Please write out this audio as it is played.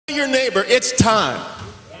your neighbor, it's time.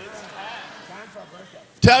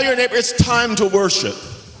 Tell your neighbor, it's time to worship.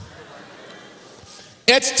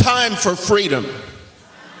 It's time for freedom.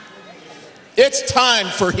 It's time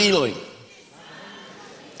for healing.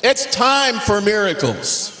 It's time for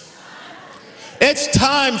miracles. It's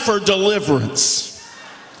time for deliverance.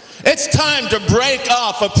 It's time to break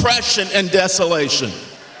off oppression and desolation.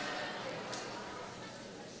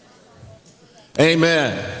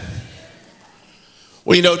 Amen.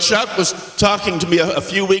 Well, you know, Chuck was talking to me a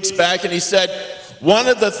few weeks back, and he said one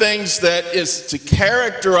of the things that is to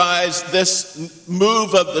characterize this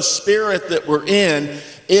move of the Spirit that we're in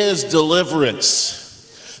is deliverance.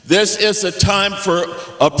 This is a time for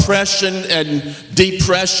oppression and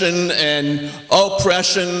depression and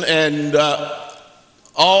oppression and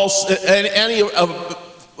any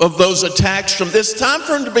of those attacks from this. Time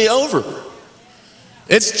for them to be over.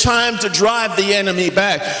 It's time to drive the enemy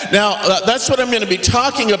back. Now, that's what I'm going to be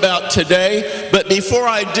talking about today. But before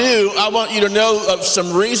I do, I want you to know of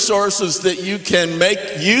some resources that you can make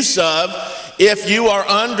use of if you are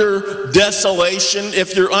under desolation,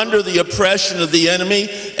 if you're under the oppression of the enemy,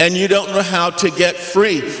 and you don't know how to get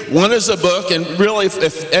free. One is a book, and really,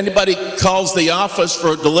 if anybody calls the office for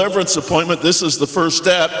a deliverance appointment, this is the first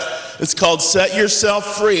step. It's called Set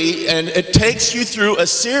Yourself Free, and it takes you through a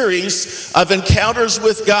series of encounters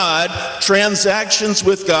with God, transactions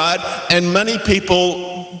with God, and many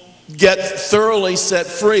people get thoroughly set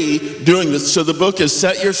free doing this. So the book is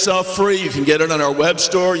Set Yourself Free. You can get it on our web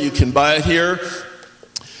store. You can buy it here.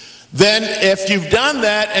 Then if you've done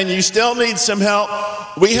that and you still need some help,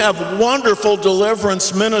 we have wonderful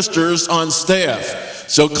deliverance ministers on staff.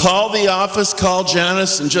 So call the office, call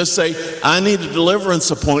Janice, and just say, I need a deliverance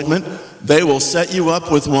appointment. They will set you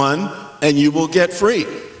up with one, and you will get free.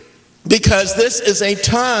 Because this is a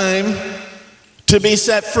time to be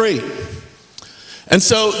set free. And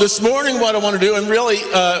so this morning what I want to do, and really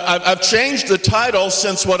I've changed the title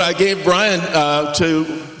since what I gave Brian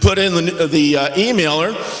to put in the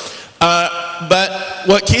emailer. But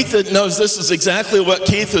what Keith knows, this is exactly what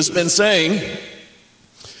Keith has been saying.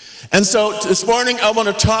 And so this morning I want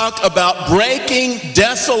to talk about breaking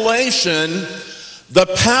desolation, the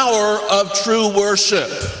power of true worship.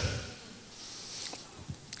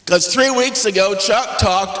 Because 3 weeks ago, Chuck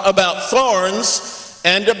talked about thorns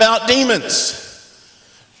and about demons.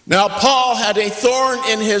 Now, Paul had a thorn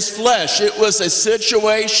in his flesh. It was a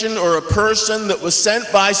situation or a person that was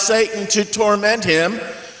sent by Satan to torment him,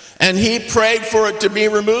 and he prayed for it to be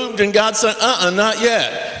removed, and God said, not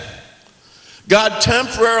yet. God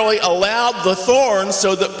temporarily allowed the thorn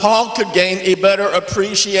so that Paul could gain a better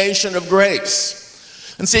appreciation of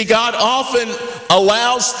grace. And see, God often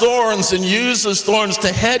allows thorns and uses thorns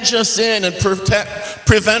to hedge us in and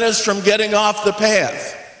prevent us from getting off the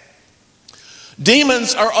path.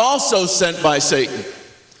 Demons are also sent by Satan.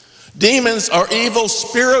 Demons are evil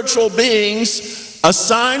spiritual beings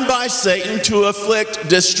assigned by Satan to afflict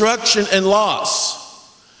destruction and loss.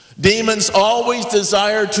 Demons always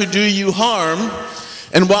desire to do you harm,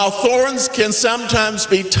 and while thorns can sometimes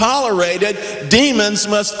be tolerated, demons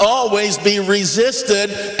must always be resisted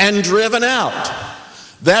and driven out.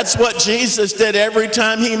 That's what Jesus did every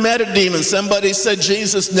time he met a demon. Somebody said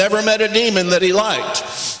Jesus never met a demon that he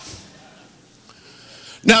liked.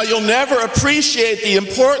 Now, you'll never appreciate the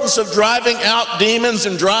importance of driving out demons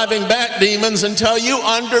and driving back demons until you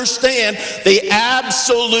understand the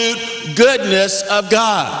absolute goodness of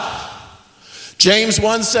God. James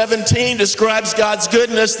 1:17 describes God's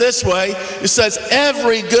goodness this way. It says,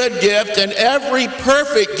 every good gift and every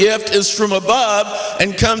perfect gift is from above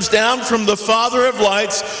and comes down from the Father of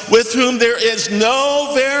lights, with whom there is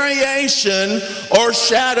no variation or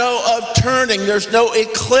shadow of turning. There's no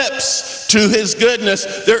eclipse to his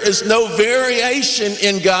goodness. There is no variation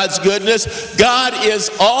in God's goodness. God is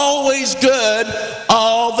always good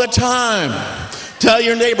all the time. Tell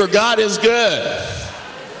your neighbor, God is good.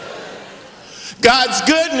 God's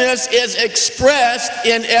goodness is expressed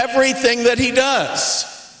in everything that he does.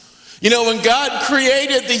 You know, when God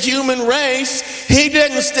created the human race, he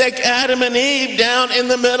didn't stick Adam and Eve down in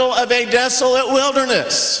the middle of a desolate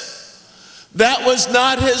wilderness. That was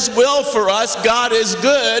not his will for us. God is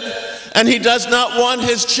good, and he does not want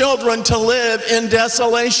his children to live in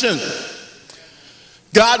desolation.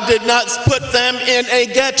 God did not put them in a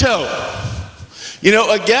ghetto. You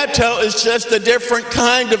know, a ghetto is just a different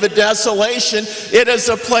kind of a desolation. It is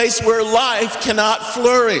a place where life cannot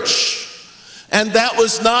flourish. And that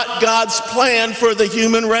was not God's plan for the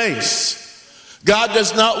human race. God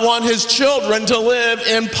does not want his children to live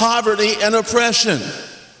in poverty and oppression.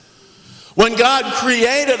 When God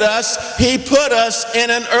created us, he put us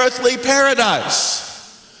in an earthly paradise.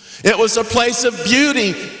 It was a place of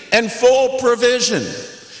beauty and full provision.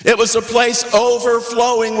 It was a place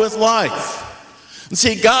overflowing with life. And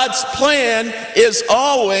see, God's plan is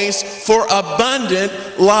always for abundant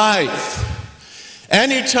life.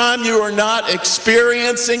 Anytime you are not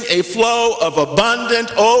experiencing a flow of abundant,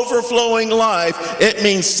 overflowing life, it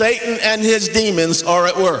means Satan and his demons are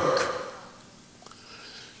at work.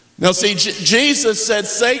 Now see, Jesus said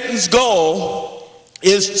Satan's goal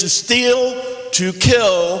is to steal, to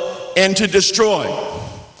kill, and to destroy.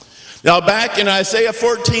 Now back in Isaiah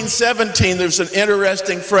 14:17, there's an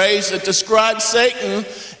interesting phrase that describes Satan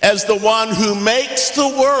as the one who makes the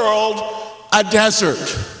world a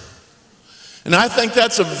desert. And I think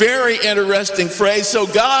that's a very interesting phrase. So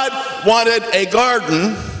God wanted a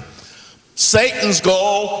garden. Satan's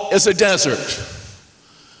goal is a desert.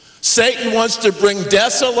 Satan wants to bring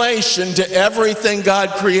desolation to everything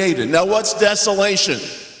God created. Now what's desolation?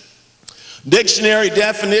 Dictionary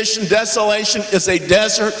definition: desolation is a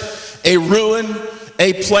desert, a ruin,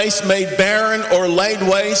 a place made barren or laid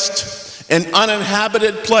waste, an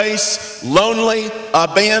uninhabited place, lonely,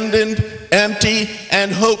 abandoned, empty,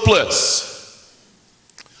 and hopeless.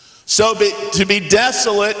 So to be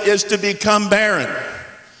desolate is to become barren,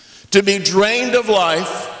 to be drained of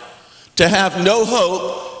life, to have no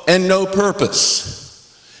hope and no purpose.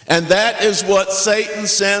 And that is what Satan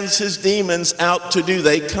sends his demons out to do.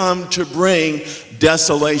 They come to bring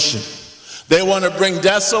desolation. They want to bring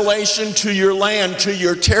desolation to your land, to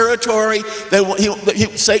your territory.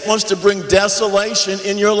 Satan wants to bring desolation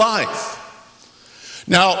in your life.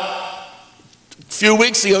 Now, a few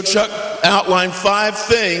weeks ago, Chuck outlined 5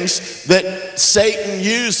 things that Satan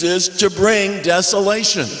uses to bring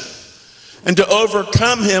desolation. And to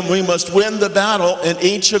overcome him, we must win the battle in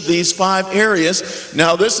each of these 5 areas.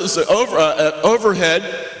 Now, this is an overhead.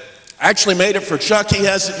 I actually made it for Chuck. He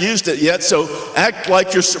hasn't used it yet, so act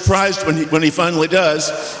like you're surprised when he finally does.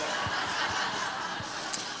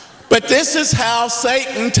 But this is how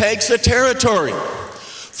Satan takes a territory.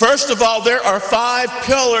 First of all, there are 5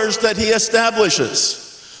 pillars that he establishes.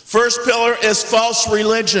 First pillar is false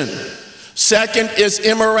religion. Second is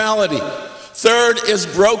immorality. Third is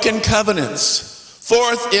broken covenants.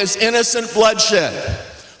 Fourth is innocent bloodshed.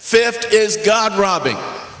 Fifth is God robbing.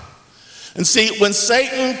 And see, when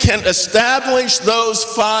Satan can establish those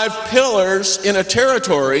 5 pillars in a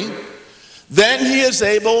territory, then he is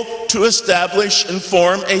able to establish and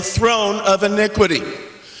form a throne of iniquity.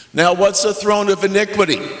 Now, what's a throne of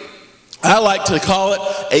iniquity? I like to call it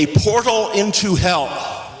a portal into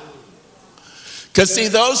hell. Because see,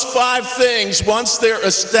 those 5 things, once they're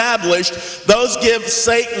established, those give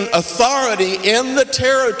Satan authority in the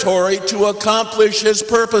territory to accomplish his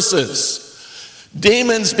purposes.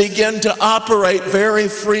 Demons begin to operate very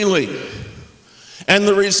freely. And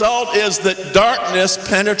the result is that darkness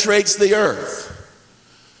penetrates the earth.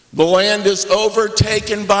 The land is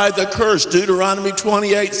overtaken by the curse. Deuteronomy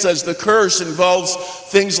 28 says the curse involves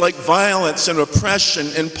things like violence and oppression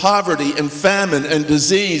and poverty and famine and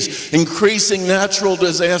disease, increasing natural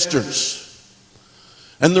disasters.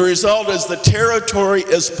 And the result is the territory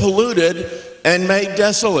is polluted and made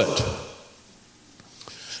desolate.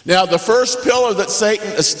 Now, the first pillar that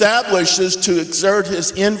Satan establishes to exert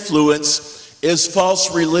his influence is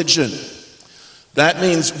false religion. That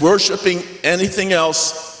means worshiping anything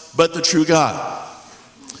else but the true God.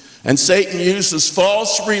 And Satan uses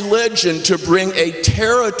false religion to bring a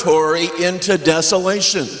territory into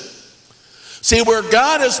desolation. See, where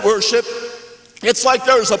God is worshiped, it's like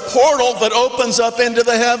there's a portal that opens up into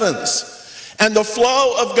the heavens. And the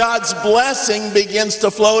flow of God's blessing begins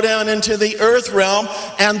to flow down into the earth realm,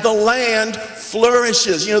 and the land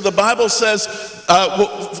flourishes. You know, the Bible says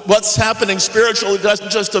what's happening spiritually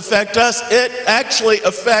doesn't just affect us, it actually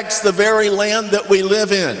affects the very land that we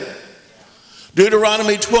live in.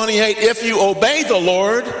 Deuteronomy 28, if you obey the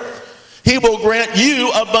Lord, he will grant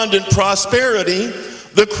you abundant prosperity.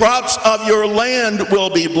 The crops of your land will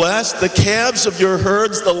be blessed, the calves of your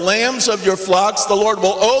herds, the lambs of your flocks. The Lord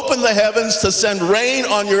will open the heavens to send rain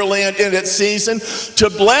on your land in its season, to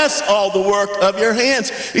bless all the work of your hands.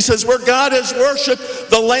 He says, where God is worshiped,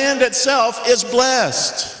 the land itself is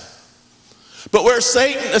blessed. But where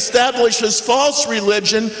Satan establishes false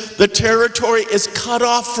religion, the territory is cut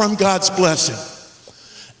off from God's blessing,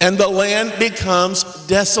 and the land becomes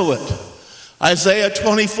desolate. Isaiah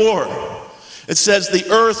 24. It says, the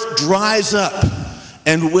earth dries up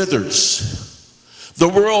and withers. The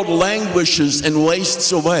world languishes and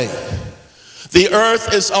wastes away. The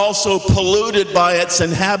earth is also polluted by its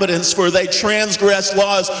inhabitants, for they transgressed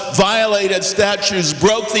laws, violated statutes,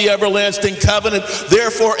 broke the everlasting covenant.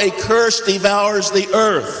 Therefore a curse devours the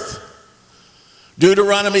earth.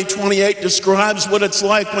 Deuteronomy 28 describes what it's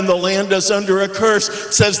like when the land is under a curse.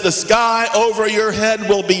 It says, the sky over your head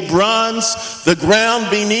will be bronze, the ground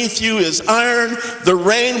beneath you is iron, the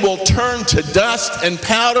rain will turn to dust and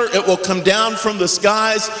powder, it will come down from the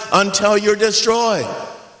skies until you're destroyed.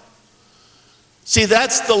 See,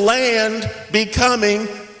 that's the land becoming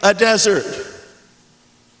a desert.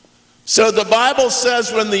 So the Bible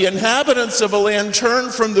says when the inhabitants of a land turn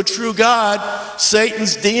from the true God,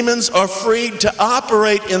 Satan's demons are freed to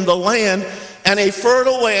operate in the land, and a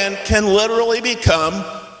fertile land can literally become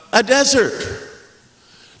a desert.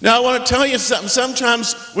 Now I want to tell you something.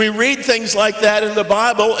 Sometimes we read things like that in the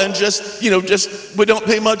Bible and just we don't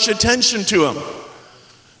pay much attention to them.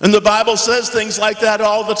 And the Bible says things like that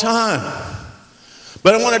all the time.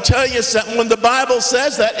 But I want to tell you something. When the Bible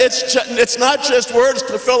says that, it's not just words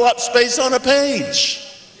to fill up space on a page.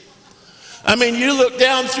 I mean, you look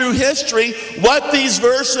down through history, what these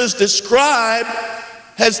verses describe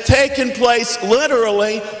has taken place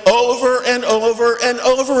literally over and over and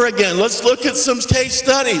over again. Let's look at some case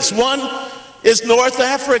studies. One is North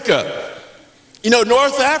Africa. You know,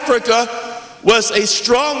 North Africa was a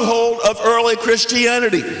stronghold of early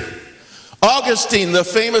Christianity. Augustine, the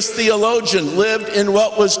famous theologian, lived in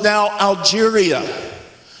what was now Algeria.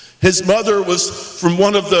 His mother was from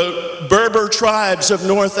one of the Berber tribes of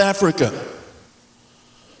North Africa.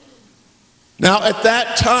 Now, at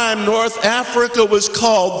that time, North Africa was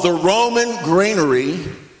called the Roman granary,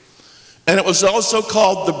 and it was also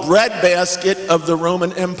called the breadbasket of the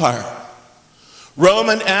Roman Empire.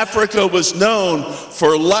 Roman Africa was known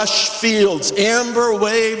for lush fields, amber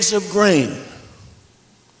waves of grain.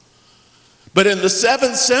 But in the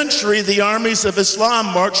 7th century, the armies of Islam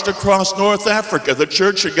marched across North Africa. The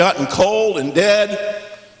church had gotten cold and dead,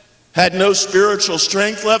 had no spiritual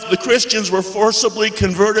strength left. The Christians were forcibly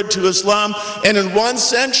converted to Islam, and in 1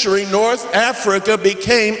 century, North Africa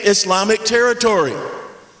became Islamic territory.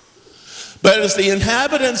 But as the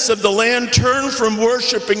inhabitants of the land turned from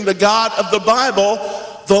worshiping the God of the Bible,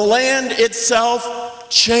 the land itself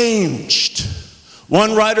changed.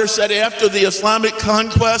 One writer said after the Islamic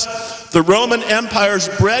conquest, the Roman Empire's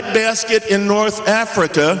breadbasket in North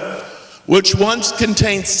Africa, which once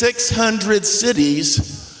contained 600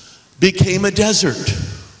 cities, became a desert.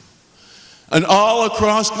 And all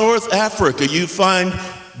across North Africa, you find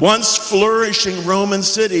once flourishing Roman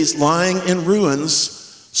cities lying in ruins,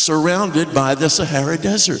 surrounded by the Sahara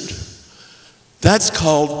Desert. That's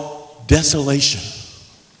called desolation.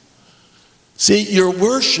 See, your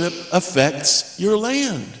worship affects your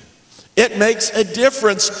land. It makes a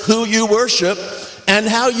difference who you worship and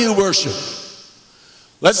how you worship.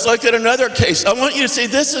 Let's look at another case. I want you to see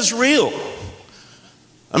this is real.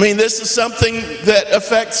 I mean, this is something that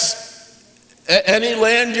affects any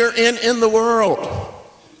land you're in the world.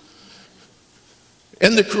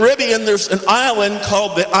 In the Caribbean, there's an island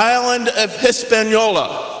called the island of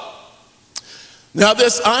Hispaniola. Now,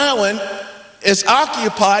 this island is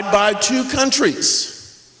occupied by 2 countries.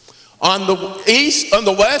 On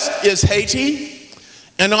the west is Haiti,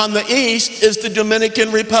 and on the east is the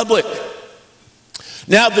Dominican Republic.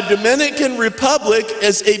 Now, the Dominican Republic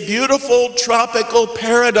is a beautiful tropical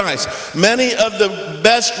paradise. Many of the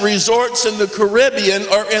best resorts in the Caribbean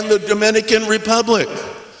are in the Dominican Republic.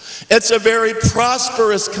 It's a very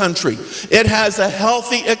prosperous country. It has a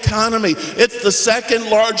healthy economy. It's the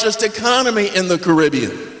 2nd largest economy in the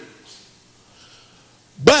Caribbean.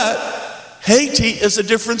 But Haiti is a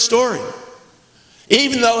different story.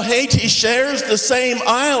 Even though Haiti shares the same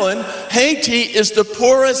island, Haiti is the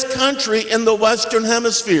poorest country in the Western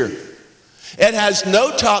Hemisphere. It has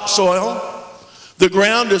no topsoil. The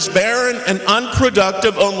ground is barren and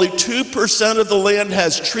unproductive. Only 2% of the land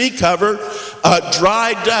has tree cover.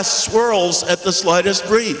 Dry dust swirls at the slightest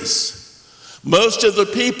breeze. Most of the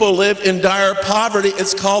people live in dire poverty.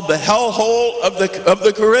 It's called the hellhole of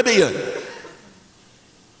the Caribbean.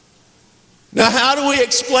 Now, how do we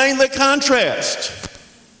explain the contrast?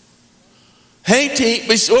 Haiti,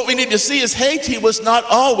 what we need to see is Haiti was not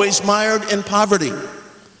always mired in poverty.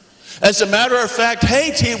 As a matter of fact,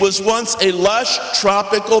 Haiti was once a lush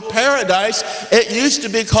tropical paradise. It used to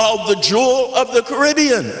be called the jewel of the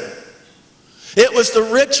Caribbean. It was the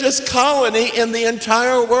richest colony in the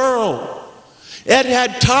entire world. It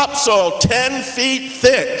had topsoil 10 feet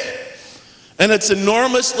thick. And its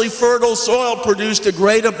enormously fertile soil produced a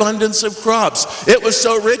great abundance of crops. It was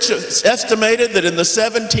so rich, it's estimated that in the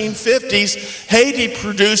 1750s, Haiti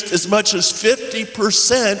produced as much as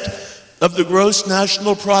 50% of the gross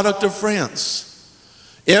national product of France.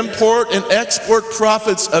 Import and export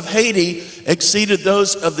profits of Haiti exceeded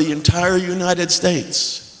those of the entire United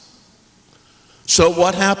States. So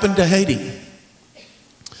what happened to Haiti?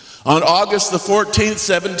 On August the 14th,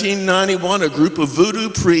 1791, a group of voodoo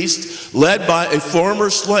priests led by a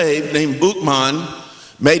former slave named Boukman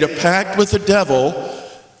made a pact with the devil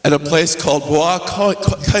at a place called Bois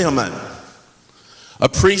Cayman. A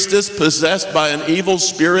priestess possessed by an evil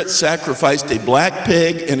spirit sacrificed a black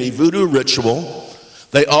pig in a voodoo ritual.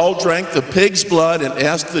 They all drank the pig's blood and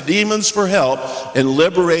asked the demons for help in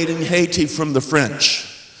liberating Haiti from the French.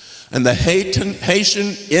 And the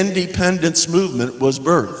Haitian independence movement was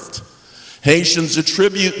birthed. Haitians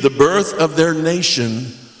attribute the birth of their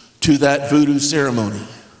nation to that voodoo ceremony.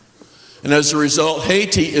 And as a result,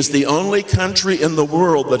 Haiti is the only country in the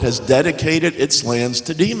world that has dedicated its lands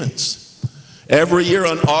to demons. Every year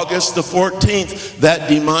on August the 14th, that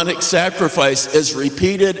demonic sacrifice is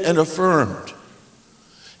repeated and affirmed.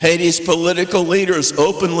 Haiti's political leaders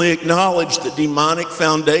openly acknowledge the demonic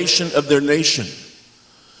foundation of their nation.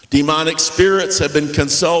 Demonic spirits have been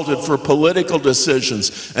consulted for political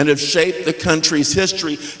decisions and have shaped the country's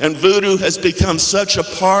history, and voodoo has become such a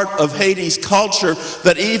part of Haiti's culture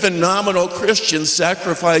that even nominal Christians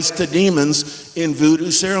sacrifice to demons in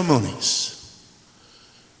voodoo ceremonies.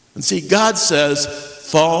 And see, God says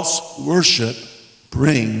false worship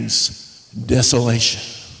brings desolation.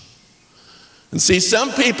 And see,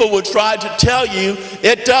 some people would try to tell you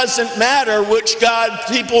it doesn't matter which God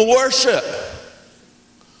people worship.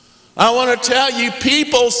 I want to tell you,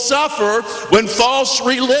 people suffer when false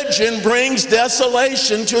religion brings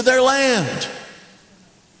desolation to their land.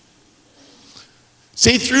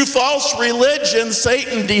 See, through false religion,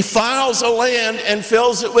 Satan defiles a land and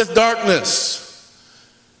fills it with darkness.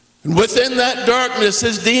 And within that darkness,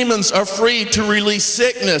 his demons are free to release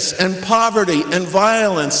sickness and poverty and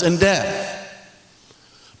violence and death.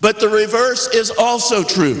 But the reverse is also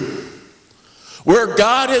true. Where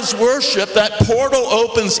God is worshiped, that portal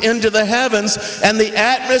opens into the heavens and the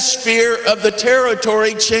atmosphere of the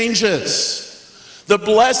territory changes. The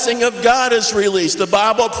blessing of God is released. The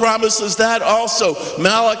Bible promises that also.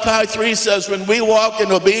 Malachi 3 says, when we walk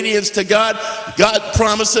in obedience to God, God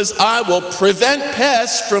promises, I will prevent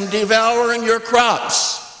pests from devouring your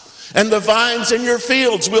crops, and the vines in your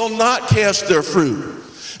fields will not cast their fruit.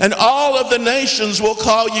 And all of the nations will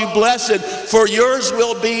call you blessed, for yours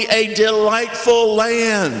will be a delightful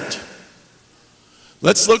land.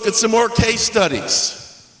 Let's look at some more case studies.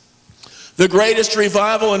 The greatest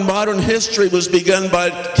revival in modern history was begun by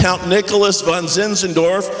Count Nicholas von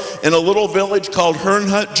Zinzendorf in a little village called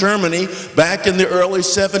Herrnhut, Germany, back in the early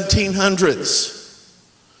 1700s.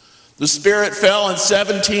 The Spirit fell in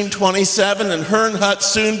 1727, and Herrnhut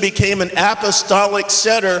soon became an apostolic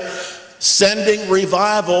center, sending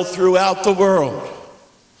revival throughout the world.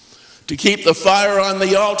 To keep the fire on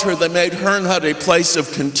the altar, they made Herrnhut a place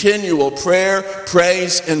of continual prayer,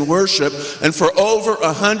 praise, and worship. And for over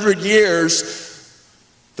 100 years,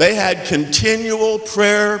 they had continual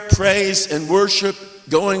prayer, praise, and worship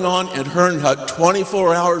going on at Herrnhut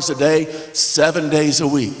 24 hours a day, 7 days a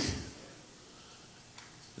week.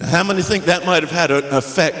 Now, how many think that might have had an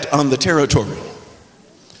effect on the territory?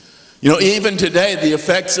 You know, even today, the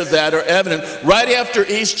effects of that are evident. Right after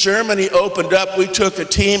East Germany opened up, we took a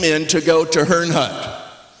team in to go to Herrnhut.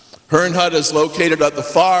 Herrnhut is located at the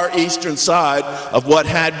far eastern side of what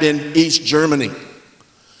had been East Germany.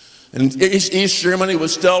 And East Germany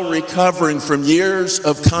was still recovering from years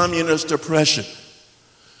of communist oppression.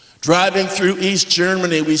 Driving through East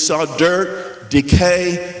Germany, we saw dirt,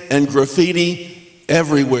 decay, and graffiti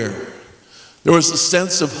everywhere. There was a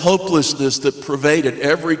sense of hopelessness that pervaded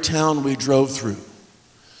every town we drove through,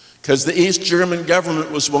 because the East German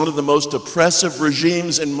government was one of the most oppressive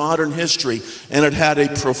regimes in modern history, and it had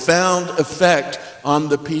a profound effect on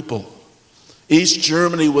the people. East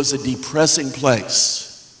Germany was a depressing place.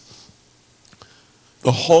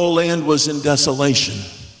 The whole land was in desolation.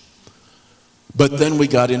 But then we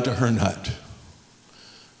got into Herrnhut.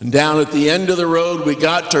 And down at the end of the road, we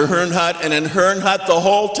got to Herrnhut, and in Herrnhut,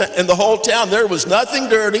 in the whole town, there was nothing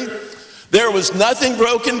dirty. There was nothing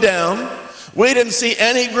broken down. We didn't see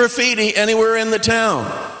any graffiti anywhere in the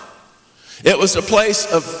town. It was a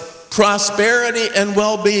place of prosperity and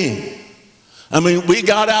well-being. I mean, we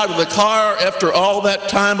got out of the car after all that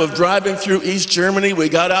time of driving through East Germany. We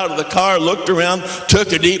got out of the car, looked around,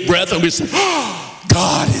 took a deep breath, and we said, oh,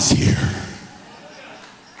 God is here.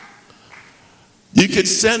 You could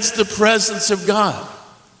sense the presence of God.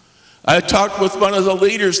 I talked with one of the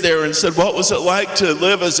leaders there and said, what was it like to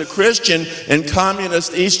live as a Christian in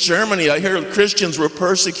communist East Germany? I hear Christians were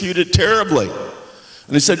persecuted terribly.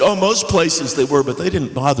 And he said, oh, most places they were, but they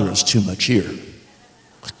didn't bother us too much here.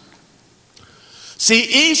 See,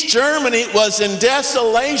 East Germany was in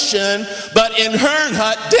desolation, but in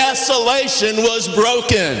Herrnhut, desolation was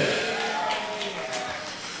broken.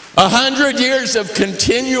 100 years of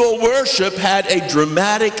continual worship had a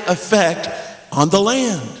dramatic effect on the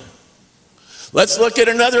land. Let's look at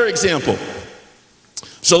another example.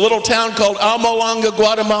 It's a little town called Almolonga,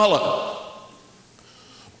 Guatemala.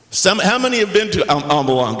 How many have been to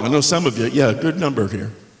Almolonga? I know some of you. Yeah, a good number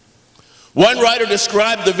here. One writer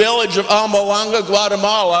described the village of Almolonga,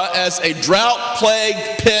 Guatemala as a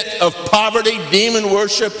drought-plagued pit of poverty, demon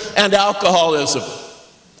worship, and alcoholism.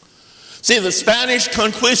 See, the Spanish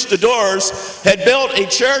conquistadors had built a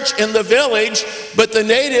church in the village, but the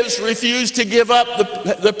natives refused to give up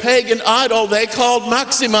the pagan idol they called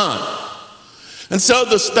Maximan. And so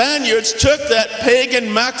the Spaniards took that pagan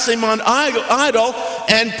Maximan idol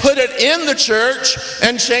and put it in the church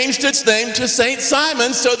and changed its name to St.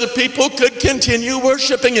 Simon so the people could continue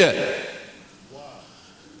worshiping it.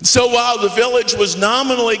 So while the village was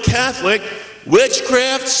nominally Catholic,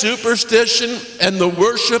 witchcraft, superstition, and the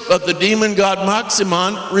worship of the demon god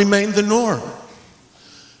Maximan remained the norm.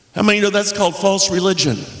 How many know that's called false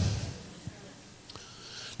religion?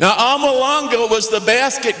 Now, Almolonga was the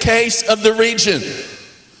basket case of the region.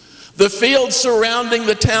 The fields surrounding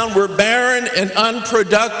the town were barren and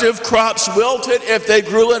unproductive. Crops wilted if they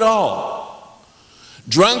grew at all.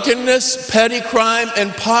 Drunkenness, petty crime,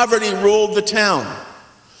 and poverty ruled the town.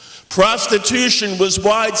 Prostitution was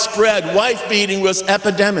widespread. Wife beating was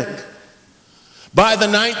epidemic. By the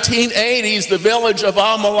 1980s, the village of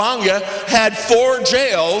Almolonga had 4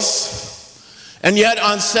 jails. And yet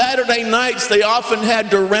on Saturday nights, they often had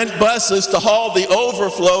to rent buses to haul the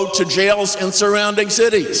overflow to jails in surrounding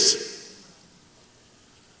cities.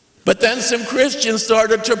 But then some Christians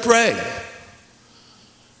started to pray.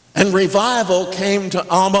 And revival came to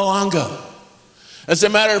Almolonga. As a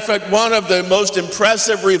matter of fact, one of the most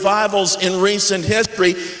impressive revivals in recent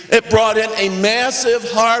history, it brought in a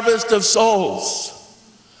massive harvest of souls.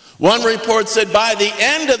 One report said by the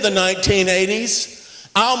end of the 1980s,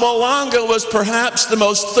 Almolonga was perhaps the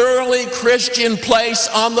most thoroughly Christian place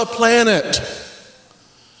on the planet.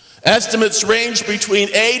 Estimates range between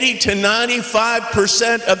 80 to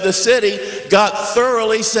 95% of the city got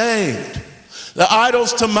thoroughly saved. The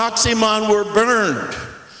idols to Maximan were burned.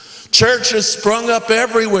 Churches sprung up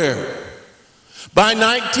everywhere. By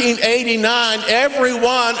 1989, every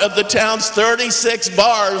one of the town's 36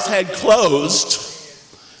 bars had closed.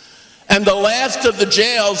 And the last of the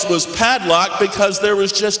jails was padlocked because there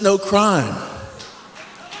was just no crime.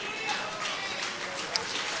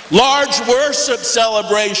 Large worship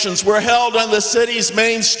celebrations were held on the city's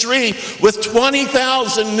main street with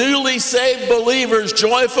 20,000 newly saved believers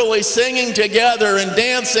joyfully singing together and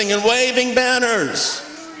dancing and waving banners.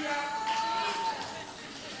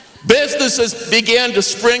 Businesses began to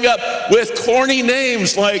spring up with corny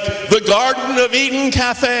names like the Garden of Eden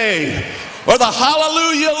Cafe or the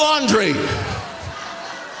Hallelujah Laundry.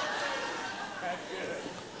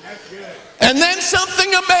 And then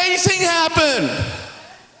something amazing happened.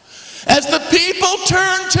 As the people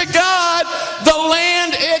turned to God, the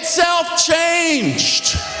land itself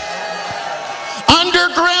changed.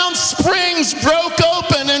 Underground springs broke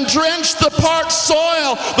open and drenched the parched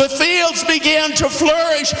soil. The fields began to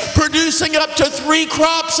flourish, producing up to 3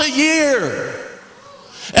 crops a year.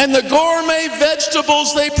 And the gourmet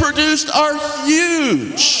vegetables they produced are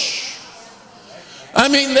huge. I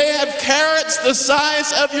mean, they have carrots the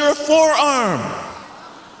size of your forearm.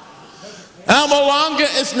 Almolonga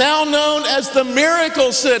is now known as the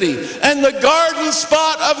Miracle City and the Garden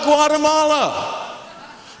Spot of Guatemala.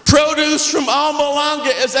 Produce from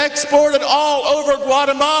Almolonga is exported all over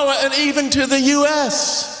Guatemala and even to the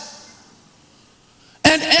U.S.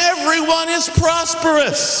 And everyone is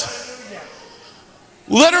prosperous.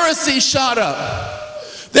 Literacy shot up.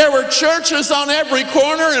 There were churches on every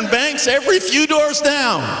corner and banks every few doors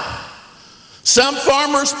down. Some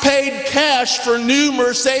farmers paid cash for new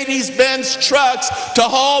Mercedes-Benz trucks to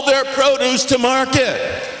haul their produce to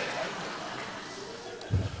market.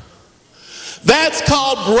 That's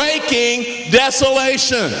called breaking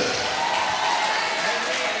desolation.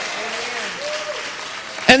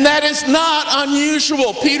 And that is not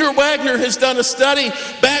unusual. Peter Wagner has done a study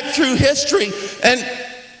back through history, and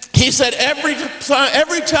he said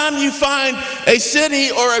every time you find a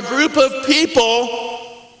city or a group of people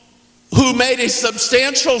who made a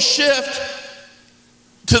substantial shift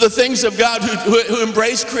to the things of God, who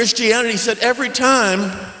embraced Christianity, he said every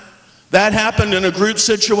time that happened in a group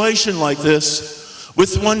situation like this,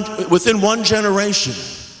 within one generation,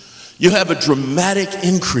 you have a dramatic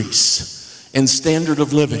increase in standard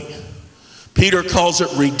of living. Peter calls it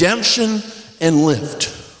redemption and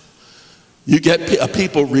lift. You get a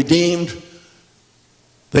people redeemed,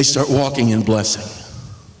 they start walking in blessing.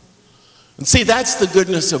 And see, that's the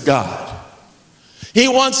goodness of God. He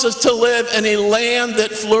wants us to live in a land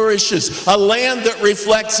that flourishes, a land that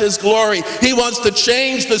reflects His glory. He wants to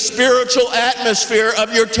change the spiritual atmosphere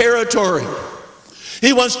of your territory.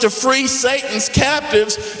 He wants to free Satan's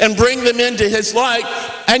captives and bring them into His light.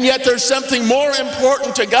 And yet there's something more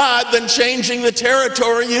important to God than changing the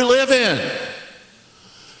territory you live in.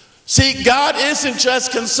 See, God isn't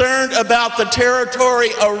just concerned about the territory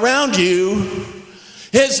around you.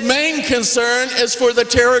 His main concern is for the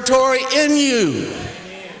territory in you.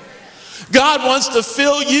 God wants to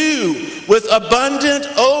fill you with abundant,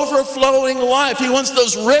 overflowing life. He wants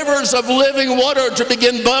those rivers of living water to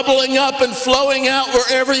begin bubbling up and flowing out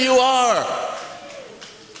wherever you are.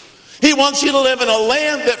 He wants you to live in a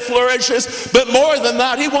land that flourishes, but more than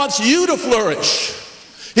that, He wants you to flourish.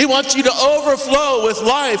 He wants you to overflow with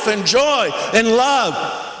life and joy and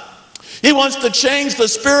love. He wants to change the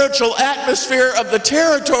spiritual atmosphere of the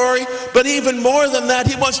territory, but even more than that,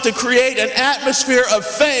 He wants to create an atmosphere of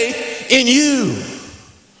faith in you.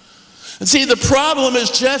 And see, the problem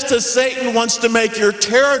is, just as Satan wants to make your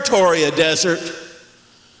territory a desert,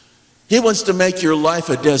 he wants to make your life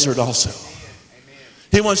a desert also.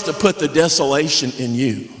 He wants to put the desolation in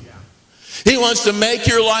you. He wants to make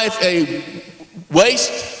your life a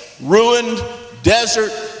waste, ruined,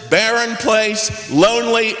 desert, barren place,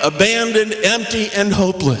 lonely, abandoned, empty, and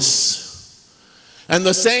hopeless. And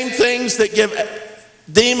the same things that give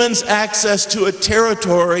demons access to a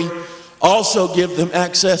territory also give them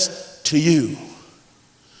access to you.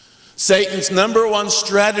 Satan's #1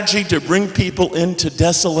 strategy to bring people into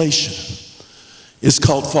desolation is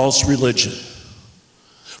called false religion.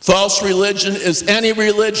 False religion is any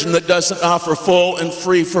religion that doesn't offer full and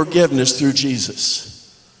free forgiveness through Jesus.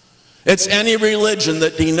 It's any religion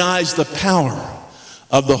that denies the power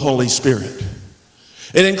of the Holy Spirit.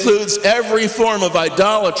 It includes every form of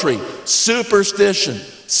idolatry, superstition,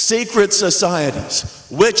 secret societies,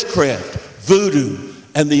 witchcraft, voodoo,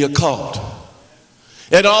 and the occult.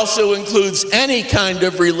 It also includes any kind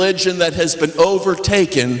of religion that has been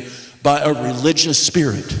overtaken by a religious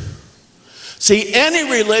spirit. See, any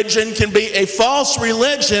religion can be a false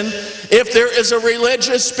religion if there is a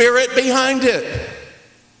religious spirit behind it.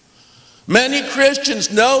 Many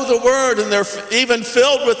Christians know the Word and they're even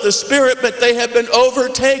filled with the Spirit, but they have been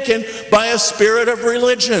overtaken by a spirit of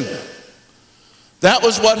religion. That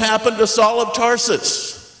was what happened to Saul of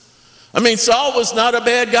Tarsus. I mean, Saul was not a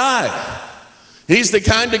bad guy. He's the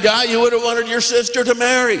kind of guy you would have wanted your sister to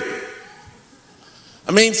marry.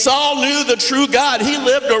 I mean, Saul knew the true God. He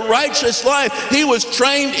lived a righteous life. He was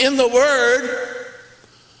trained in the Word.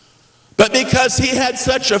 But because he had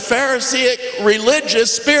such a Pharisaic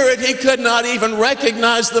religious spirit, he could not even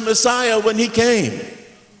recognize the Messiah when He came.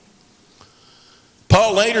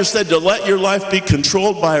 Paul later said to let your life be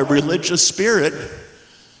controlled by a religious spirit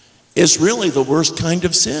is really the worst kind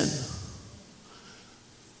of sin.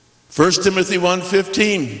 1 Timothy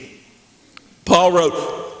 1:15, Paul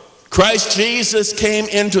wrote, Christ Jesus came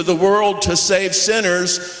into the world to save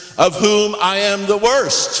sinners, of whom I am the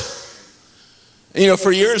worst. You know,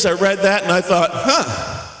 for years I read that and I thought,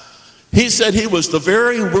 he said He was the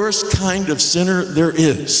very worst kind of sinner there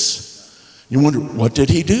is. You wonder, what did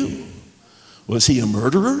He do? Was He a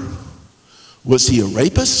murderer? Was He a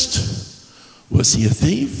rapist? Was He a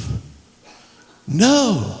thief?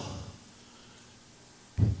 No.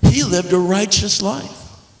 He lived a righteous life.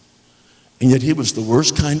 And yet He was the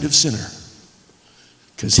worst kind of sinner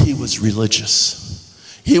because He was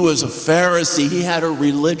religious. He was a Pharisee. He had a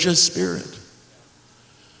religious spirit.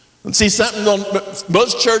 And see, something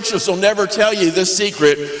most churches will never tell you this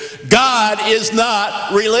secret. God is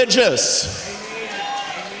not religious.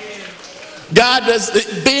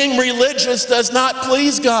 Being religious does not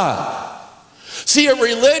please God. See, a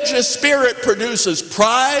religious spirit produces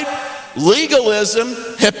pride, legalism,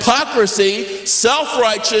 hypocrisy,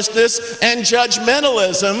 self-righteousness, and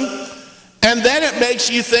judgmentalism. And then it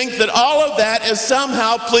makes you think that all of that is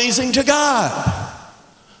somehow pleasing to God.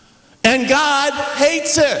 And God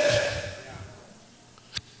hates it.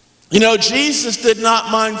 You know, Jesus did not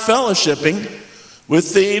mind fellowshipping with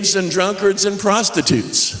thieves and drunkards and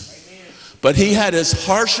prostitutes. But He had His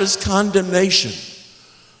harshest condemnation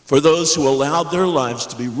for those who allowed their lives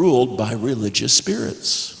to be ruled by religious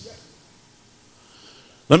spirits.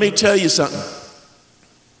 Let me tell you something.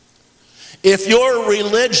 If your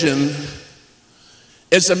religion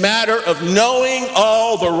is a matter of knowing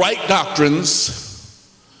all the right doctrines,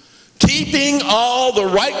 keeping all the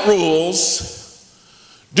right rules,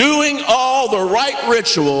 doing all the right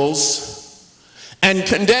rituals, and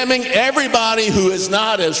condemning everybody who is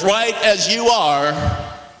not as right as you are,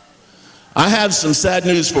 I have some sad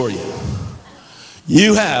news for you.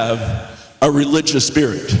 You have a religious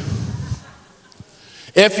spirit.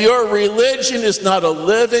 If your religion is not a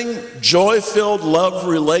living, joy-filled love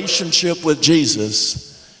relationship with Jesus,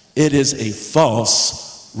 it is a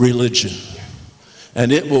false religion.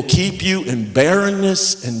 And it will keep you in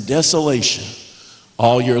barrenness and desolation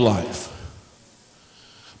all your life.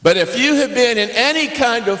 But if you have been in any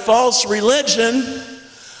kind of false religion,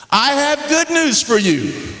 I have good news for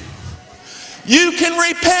you. You can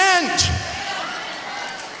repent.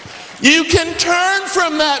 You can turn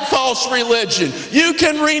from that false religion. You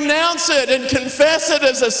can renounce it and confess it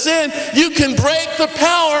as a sin. You can break the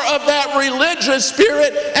power of that religious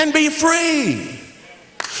spirit and be free.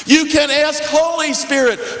 You can ask Holy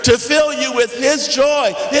Spirit to fill you with His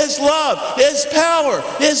joy, His love, His power,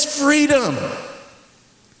 His freedom.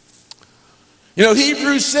 You know,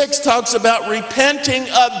 Hebrews 6 talks about repenting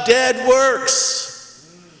of dead works.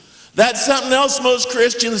 That's something else most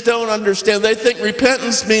Christians don't understand. They think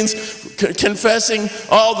repentance means confessing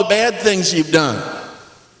all the bad things you've done.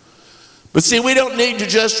 But see, we don't need to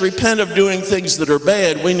just repent of doing things that are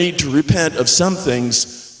bad. We need to repent of some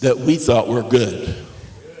things that we thought were good.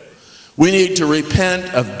 We need to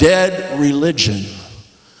repent of dead religion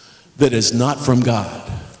that is not from God.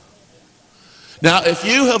 Now, if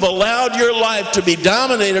you have allowed your life to be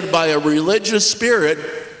dominated by a religious spirit,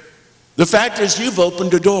 the fact is you've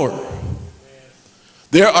opened a door.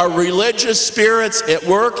 There are religious spirits at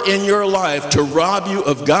work in your life to rob you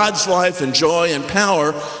of God's life and joy and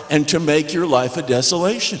power and to make your life a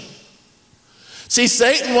desolation. See,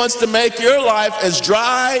 Satan wants to make your life as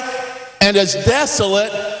dry and as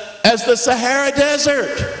desolate as the Sahara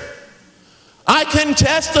Desert. I can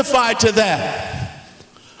testify to that.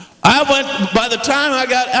 By the time I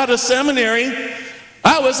got out of seminary,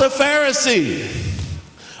 I was a Pharisee.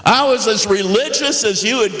 I was as religious as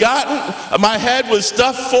you had gotten. My head was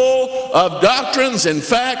stuffed full of doctrines and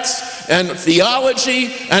facts and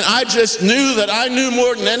theology, and I just knew that I knew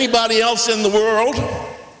more than anybody else in the world.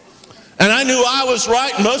 And I knew I was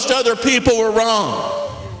right and most other people were wrong.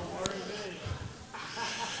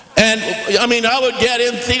 And I mean, I would get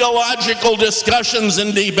in theological discussions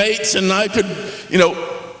and debates, and I could,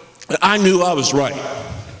 I knew I was right.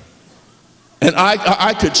 And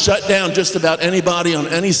I could shut down just about anybody on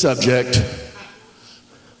any subject.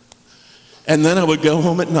 And then I would go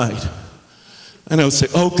home at night. And I would say,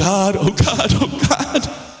 oh God, oh God, oh God,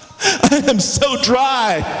 I am so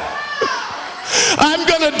dry. I'm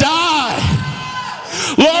going to die.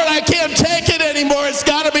 Lord, I can't take it anymore. It's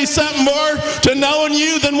got to be something more to knowing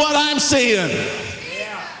you than what I'm seeing.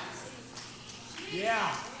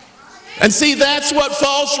 Yeah. And see, that's what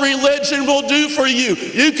false religion will do for you.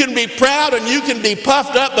 You can be proud and you can be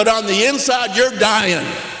puffed up, but on the inside, you're dying.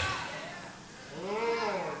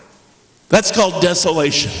 That's called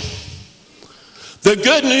desolation. The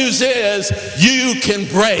good news is you can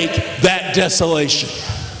break that desolation.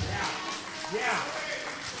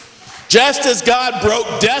 Just as God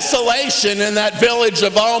broke desolation in that village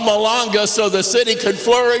of Almalanga so the city could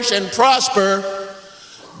flourish and prosper,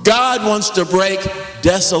 God wants to break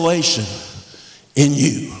desolation in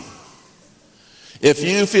you. If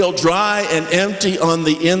you feel dry and empty on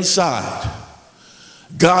the inside,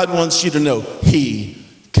 God wants you to know He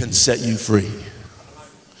can set you free.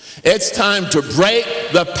 It's time to break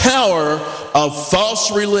the power of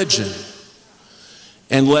false religion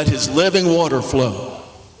and let His living water flow.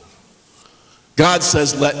 God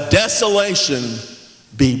says, let desolation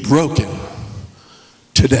be broken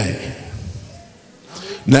today.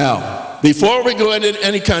 Now, before we go into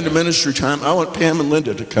any kind of ministry time, I want Pam and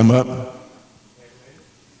Linda to come up.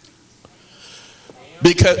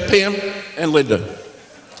 Because Pam and Linda.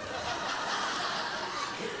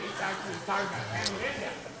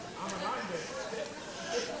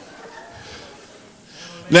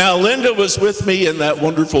 Now, Linda was with me in that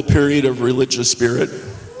wonderful period of religious spirit.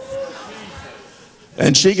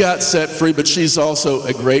 And she got set free, but she's also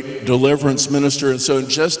a great deliverance minister. And so in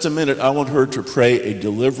just a minute, I want her to pray a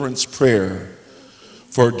deliverance prayer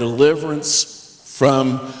for deliverance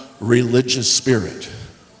from religious spirit.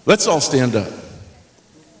 Let's all stand up.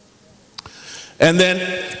 And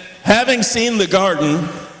then, having seen the garden,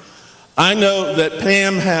 I know that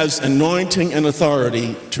Pam has anointing and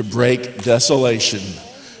authority to break desolation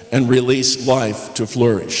and release life to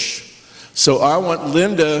flourish. So I want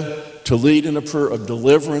Linda to lead in a prayer of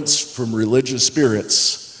deliverance from religious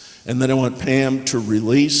spirits, and then I want Pam to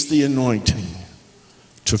release the anointing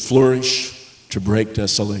to flourish, to break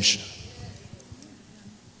desolation.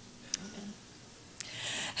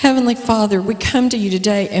 Heavenly Father, we come to you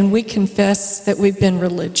today and we confess that we've been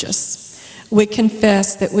religious. We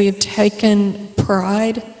confess that we have taken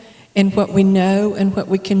pride in what we know and what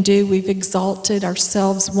we can do. We've exalted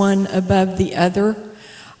ourselves one above the other.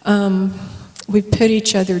 We've put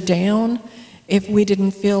each other down if we didn't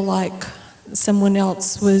feel like someone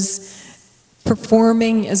else was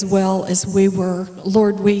performing as well as we were.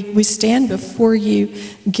 Lord, we stand before you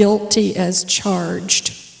guilty as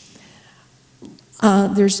charged.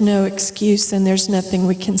 There's no excuse and there's nothing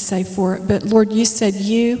we can say for it. But Lord, you said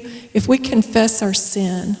if we confess our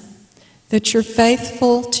sin, that you're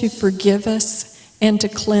faithful to forgive us and to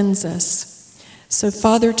cleanse us. So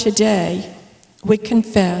Father, today we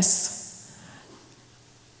confess,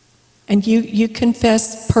 and you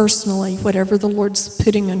confess personally whatever the Lord's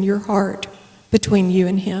putting on your heart between you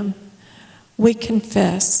and him. We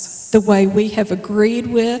confess the way we have agreed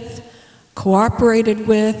with, cooperated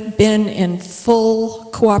with, been in full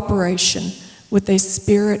cooperation with a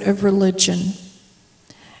spirit of religion.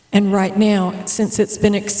 And right now, since it's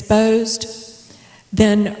been exposed,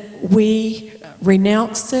 then we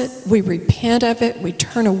renounce it, we repent of it, we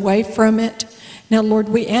turn away from it. Now, Lord,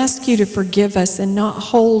 we ask you to forgive us and not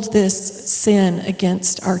hold this sin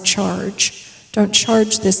against our charge. Don't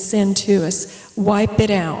charge this sin to us. Wipe it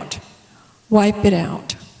out. Wipe it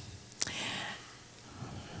out.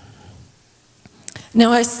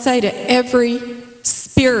 Now I say to every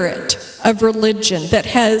spirit of religion that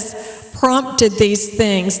has prompted these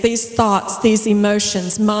things, these thoughts, these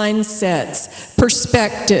emotions, mindsets,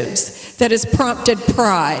 perspectives, that has prompted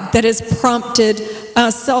pride, that has prompted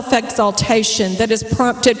self-exaltation, that has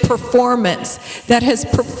prompted performance, that has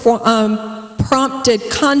prompted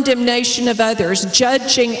condemnation of others,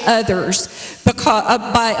 judging others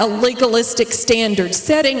by a legalistic standard,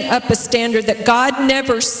 setting up a standard that God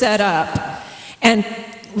never set up, and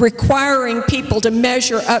requiring people to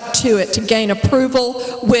measure up to it to gain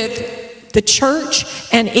approval with the church,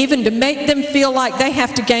 and even to make them feel like they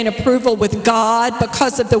have to gain approval with God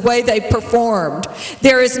because of the way they performed.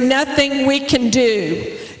 There is nothing we can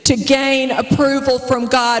do to gain approval from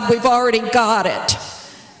God. We've already got it.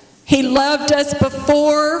 He loved us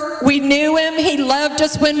before we knew him. He loved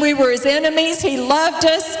us when we were his enemies. He loved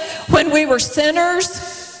us when we were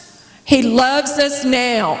sinners. He loves us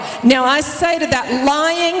now. Now I say to that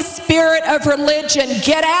lying spirit of religion,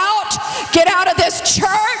 get out of this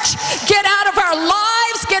church, get out of our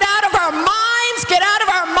lives, get out of our minds, get out of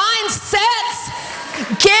our mindsets,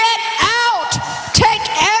 get out. Take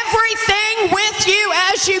everything with you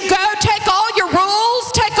as you go. Take all your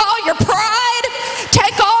rules, take all your pride,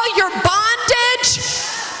 take all your bondage.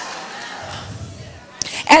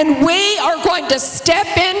 And we are going to step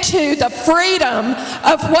into the freedom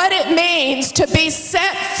of what it means to be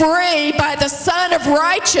set free by the Son of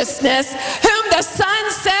Righteousness. Whom the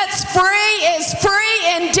Son sets free is free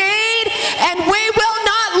indeed, and we will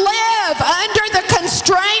not live under the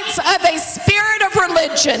constraints of a spirit of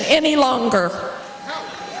religion any longer.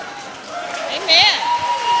 Amen.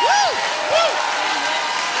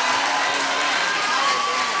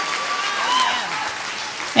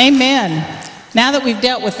 Amen. Now that we've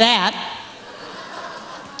dealt with that,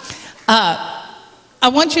 I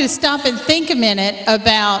want you to stop and think a minute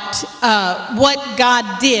about what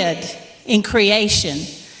God did in creation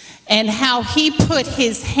and how he put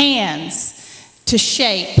his hands to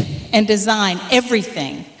shape and design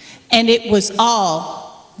everything, and it was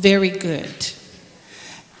all very good.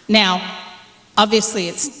 Now, obviously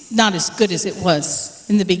it's not as good as it was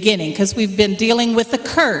in the beginning, because we've been dealing with a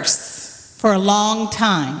curse for a long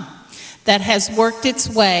time that has worked its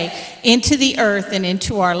way into the earth and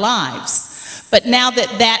into our lives. But now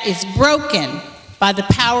that that is broken by the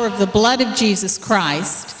power of the blood of Jesus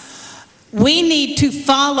Christ, we need to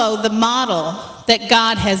follow the model that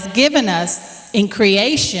God has given us in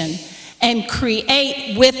creation and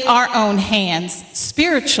create with our own hands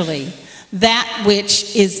spiritually that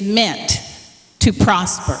which is meant to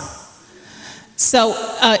prosper. So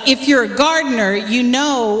if you're a gardener, you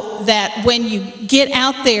know that when you get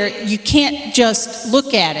out there, you can't just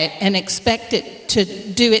look at it and expect it to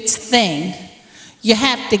do its thing. You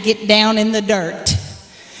have to get down in the dirt.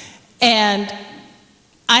 And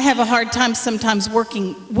I have a hard time sometimes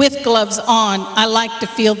working with gloves on. I like to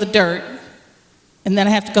feel the dirt, and then I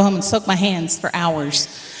have to go home and soak my hands for hours.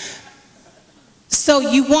 So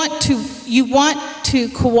you want to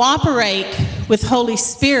cooperate with Holy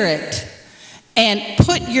Spirit and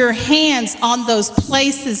put your hands on those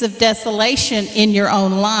places of desolation in your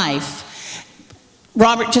own life.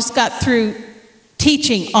 Robert just got through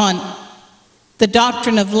teaching on the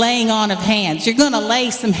doctrine of laying on of hands. You're going to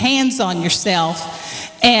lay some hands on yourself,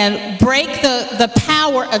 and break the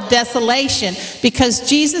power of desolation, because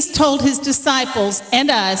Jesus told his disciples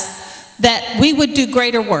and us that we would do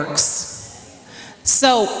greater works.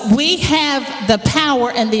 So we have the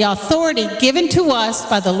power and the authority given to us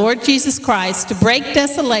by the Lord Jesus Christ to break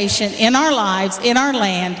desolation in our lives, in our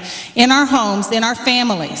land, in our homes, in our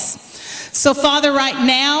families. So Father, right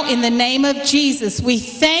now, in the name of Jesus, we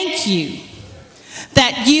thank you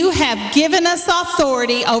that you have given us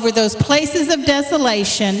authority over those places of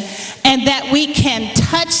desolation, and that we can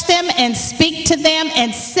touch them and speak to them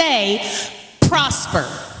and say, prosper.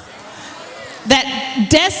 That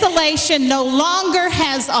desolation no longer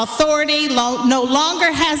has authority, no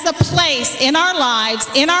longer has a place in our lives,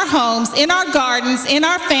 in our homes, in our gardens, in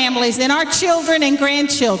our families, in our children and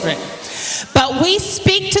grandchildren. But we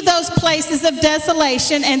speak to those places of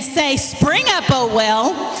desolation and say, spring up, O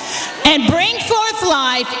well, and bring forth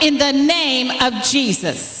life in the name of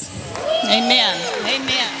Jesus. Amen.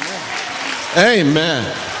 Amen.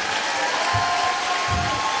 Amen.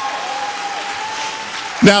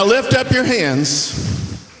 Now lift up your hands.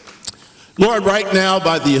 Lord, right now,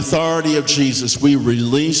 by the authority of Jesus, we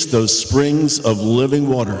release those springs of living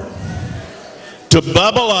water to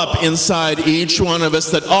bubble up inside each one of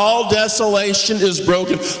us, that all desolation is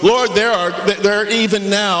broken. Lord, there even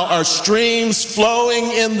now are streams flowing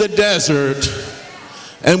in the desert,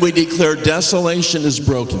 and we declare desolation is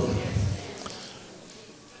broken.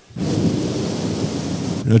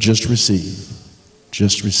 Now just receive.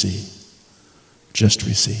 Just receive. Just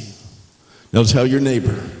receive. Now tell your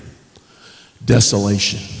neighbor,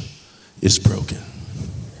 desolation is broken.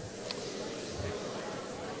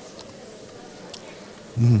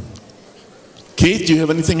 Keith, do you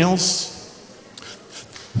have anything else?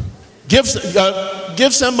 Give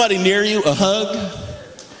somebody near you a hug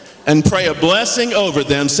and pray a blessing over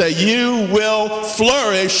them. Say, you will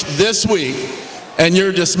flourish this week, and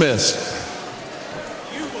you're dismissed.